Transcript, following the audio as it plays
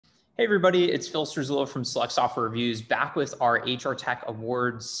Hey everybody, it's Phil Struzzolo from Select Software Reviews back with our HR Tech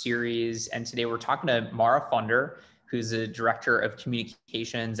Awards series. And today we're talking to Marah Funder, who's the Director of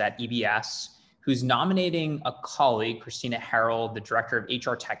Communications at EBS, who's nominating a colleague, Christina Harold, the Director of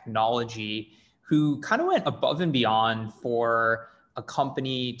HR Technology, who kind of went above and beyond for a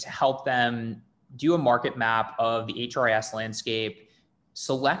company to help them do a market map of the HRIS landscape,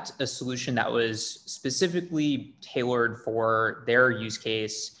 select a solution that was specifically tailored for their use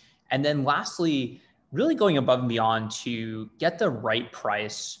case, and then lastly, really going above and beyond to get the right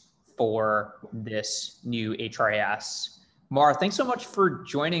price for this new HRIS. Marah, thanks so much for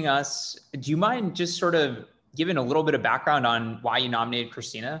joining us. Do you mind just sort of giving a little bit of background on why you nominated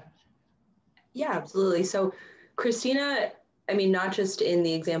Christina? Yeah, absolutely. So Christina, I mean, not just in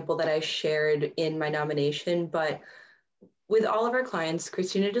the example that I shared in my nomination, but with all of our clients,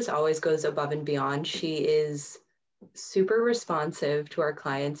 Christina just always goes above and beyond. She is super responsive to our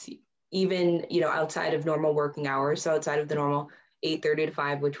clients, even, outside of normal working hours. So outside of the normal 8:30 to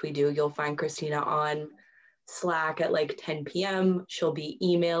 5, which we do, you'll find Christina on Slack at like 10 p.m. She'll be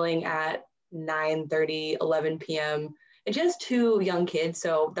emailing at 9:30, 11 p.m. And she has two young kids.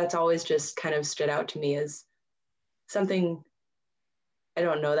 So that's always just kind of stood out to me as something I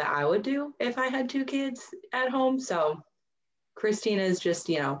don't know that I would do if I had two kids at home. So Christina is just,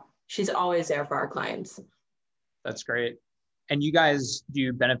 she's always there for our clients. That's great. And you guys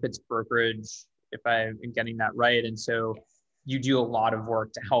do benefits brokerage, if I'm getting that right. And so you do a lot of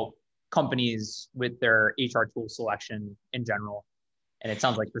work to help companies with their HR tool selection in general. And it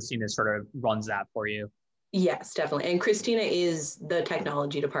sounds like Christina sort of runs that for you. Yes, definitely. And Christina is the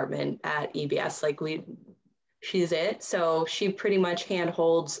technology department at EBS. She's it. So she pretty much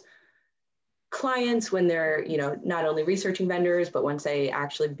handholds clients when they're, not only researching vendors, but once they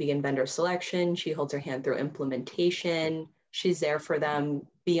actually begin vendor selection, she holds her hand through implementation. She's there for them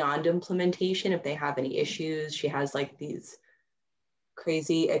beyond implementation. If they have any issues, she has like these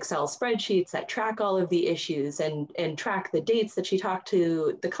crazy Excel spreadsheets that track all of the issues and track the dates that she talked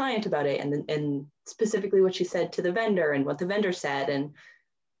to the client about it and specifically what she said to the vendor and what the vendor said. And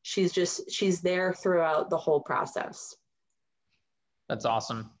she's there throughout the whole process. That's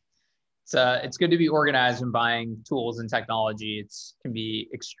awesome. It's good to be organized when buying tools and technology. It can be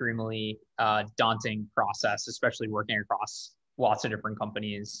extremely daunting process, especially working across lots of different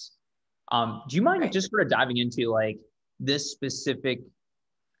companies. Do you mind just sort of diving into like this specific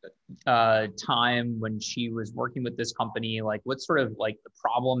time when she was working with this company? Like what's sort of like the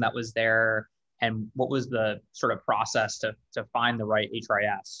problem that was there and what was the sort of process to find the right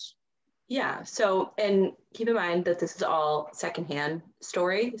HRIS? Yeah. So, and keep in mind that this is all secondhand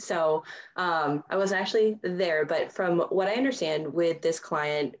story. So I wasn't actually there, but from what I understand with this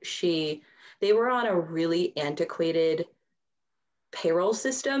client, they were on a really antiquated payroll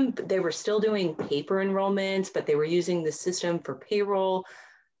system. They were still doing paper enrollments, but they were using the system for payroll.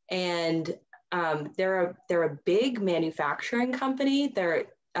 And they're a big manufacturing company. They're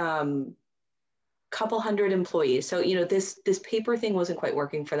couple hundred employees. So, this paper thing wasn't quite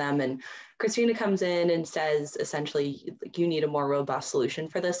working for them. And Christina comes in and says, essentially, you need a more robust solution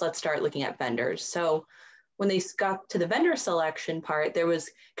for this. Let's start looking at vendors. So when they got to the vendor selection part, there was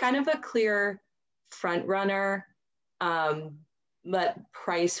kind of a clear front runner, but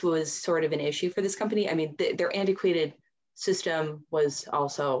price was sort of an issue for this company. I mean, their antiquated system was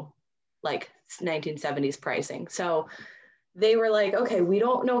also like 1970s pricing. So they were like, okay, we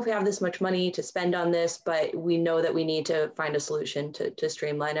don't know if we have this much money to spend on this, but we know that we need to find a solution to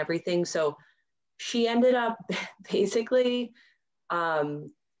streamline everything. So she ended up basically,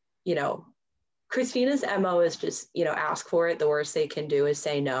 Christina's MO is just, ask for it. The worst they can do is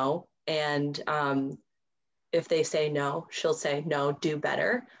say no. And if they say no, she'll say no, do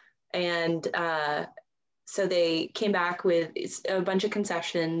better. And so they came back with a bunch of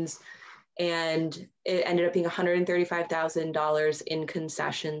concessions, and it ended up being $135,000 in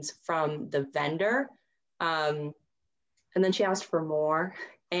concessions from the vendor. And then she asked for more.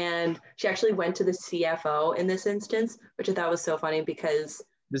 And she actually went to the CFO in this instance, which I thought was so funny because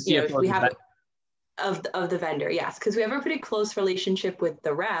the CFO we have of the vendor, yes, because we have a pretty close relationship with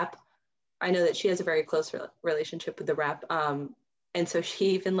the rep. I know that she has a very close relationship with the rep. And so she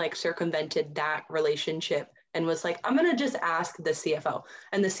even like circumvented that relationship and was like, I'm going to just ask the CFO.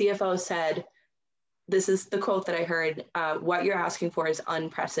 And the CFO said, this is the quote that I heard, what you're asking for is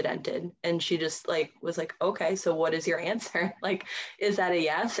unprecedented. And she just like was like, okay, so what is your answer? Like, is that a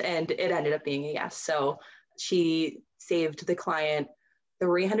yes? And it ended up being a yes. So she saved the client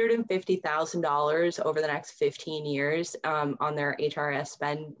 $350,000 over the next 15 years on their HRS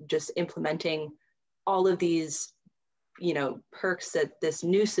spend, just implementing all of these perks that this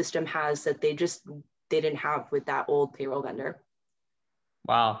new system has that they didn't have with that old payroll vendor.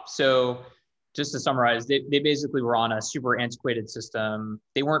 Wow. So just to summarize, they basically were on a super antiquated system.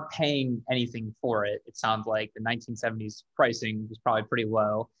 They weren't paying anything for it. It sounds like the 1970s pricing was probably pretty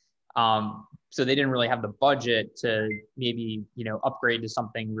low. So they didn't really have the budget to maybe, upgrade to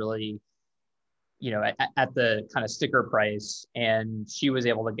something really, at the kind of sticker price. And she was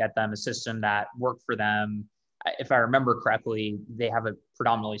able to get them a system that worked for them. If I remember correctly, they have a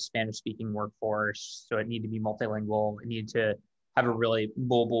predominantly Spanish speaking workforce. So it needed to be multilingual. It needed to have a really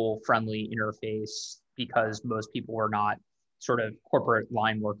mobile friendly interface because most people were not sort of corporate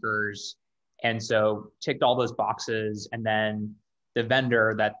line workers. And so ticked all those boxes. And then the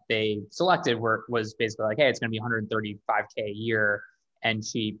vendor that they selected was basically like, hey, it's going to be 135K a year. And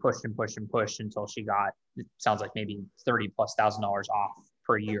she pushed and pushed and pushed until she got, it sounds like maybe $30,000+ off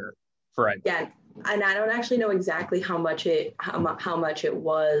per year for a. Yeah. And I don't actually know exactly how much it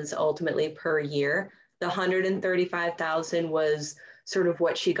was ultimately per year. The 135,000 was sort of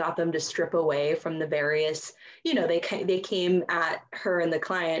what she got them to strip away from the various, they came at her and the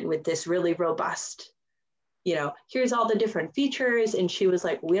client with this really robust, here's all the different features. And she was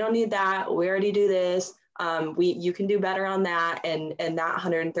like, we don't need that. We already do this. You can do better on that. And that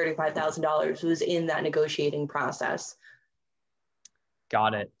 $135,000 was in that negotiating process.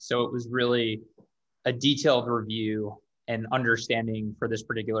 Got it. So it was really a detailed review and understanding for this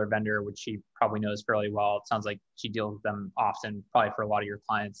particular vendor, which she probably knows fairly well. It sounds like she deals with them often, probably for a lot of your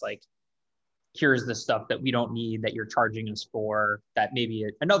clients, like, here's the stuff that we don't need that you're charging us for that maybe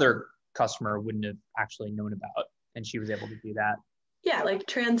another customer wouldn't have actually known about. And she was able to do that. Yeah, like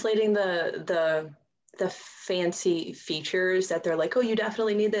translating the fancy features that they're like, oh, you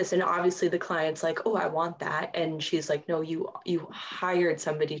definitely need this. And obviously the client's like, oh, I want that. And she's like, no, you hired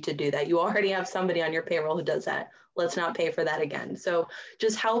somebody to do that. You already have somebody on your payroll who does that. Let's not pay for that again. So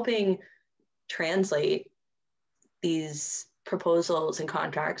just helping translate these proposals and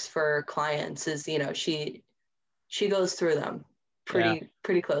contracts for clients is, she goes through them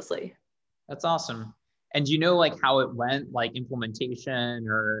pretty closely. That's awesome. And do you know like how it went, like implementation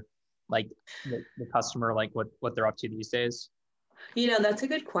or like the customer, like what they're up to these days? That's a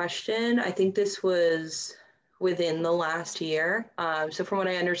good question. I think this was within the last year. So from what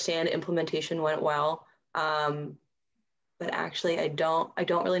I understand, implementation went well. But actually I don't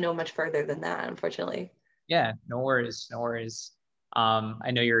really know much further than that, unfortunately. Yeah, no worries.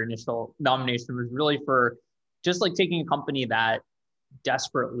 I know your initial nomination was really for just like taking a company that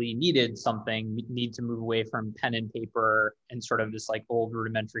desperately needed something, need to move away from pen and paper and sort of this like old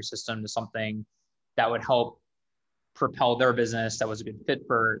rudimentary system to something that would help propel their business, that was a good fit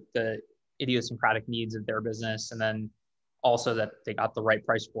for the idiosyncratic needs of their business. And then also that they got the right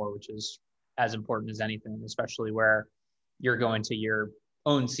price for, which is as important as anything, especially where you're going to your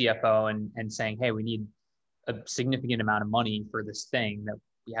own CFO and saying, hey, we need a significant amount of money for this thing that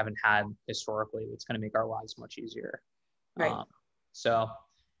we haven't had historically. It's going to make our lives much easier. Right. So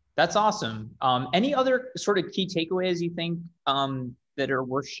that's awesome. Any other sort of key takeaways you think that are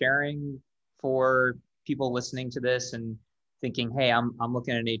worth sharing for people listening to this and thinking, hey, I'm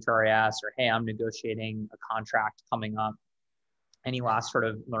looking at an HRIS, or hey, I'm negotiating a contract coming up? Any last sort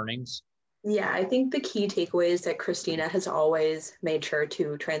of learnings? Yeah, I think the key takeaways that Christina has always made sure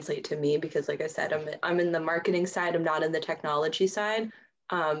to translate to me, because like I said, I'm in the marketing side, I'm not in the technology side.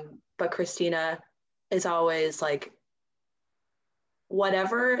 But Christina is always like,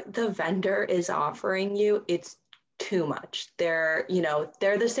 whatever the vendor is offering you, it's too much. They're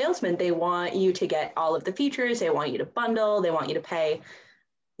the salesman. They want you to get all of the features. They want you to bundle. They want you to pay,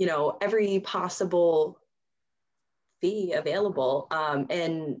 every possible fee available.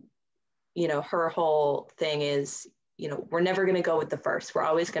 And her whole thing is, we're never going to go with the first. We're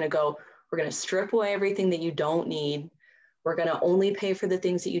always going to we're going to strip away everything that you don't need. We're going to only pay for the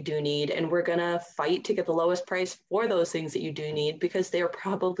things that you do need. And we're going to fight to get the lowest price for those things that you do need, because they're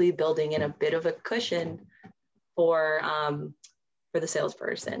probably building in a bit of a cushion for the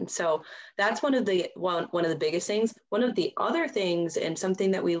salesperson. So that's one of the biggest things. One of the other things, and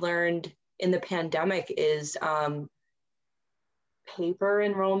something that we learned in the pandemic, is paper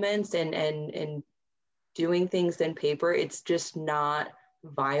enrollments and doing things in paper. It's just not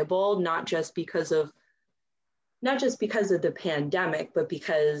viable, not just because of the pandemic, but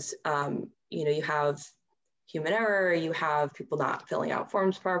because you have human error, you have people not filling out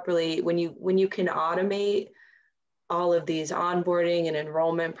forms properly. When you can automate all of these onboarding and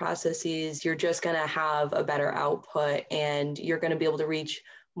enrollment processes, you're just going to have a better output, and you're going to be able to reach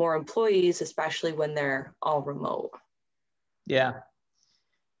more employees, especially when they're all remote. Yeah,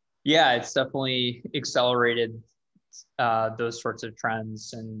 it's definitely accelerated those sorts of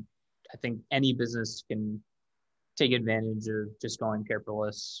trends. And I think any business can take advantage of just going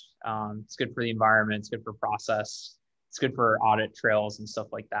paperless. It's good for the environment. It's good for process. It's good for audit trails and stuff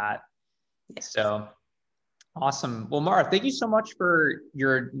like that. Yes. So awesome. Well, Marah, thank you so much for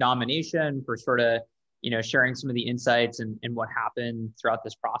your nomination, for sort of, sharing some of the insights and what happened throughout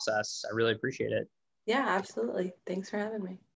this process. I really appreciate it. Yeah, absolutely. Thanks for having me.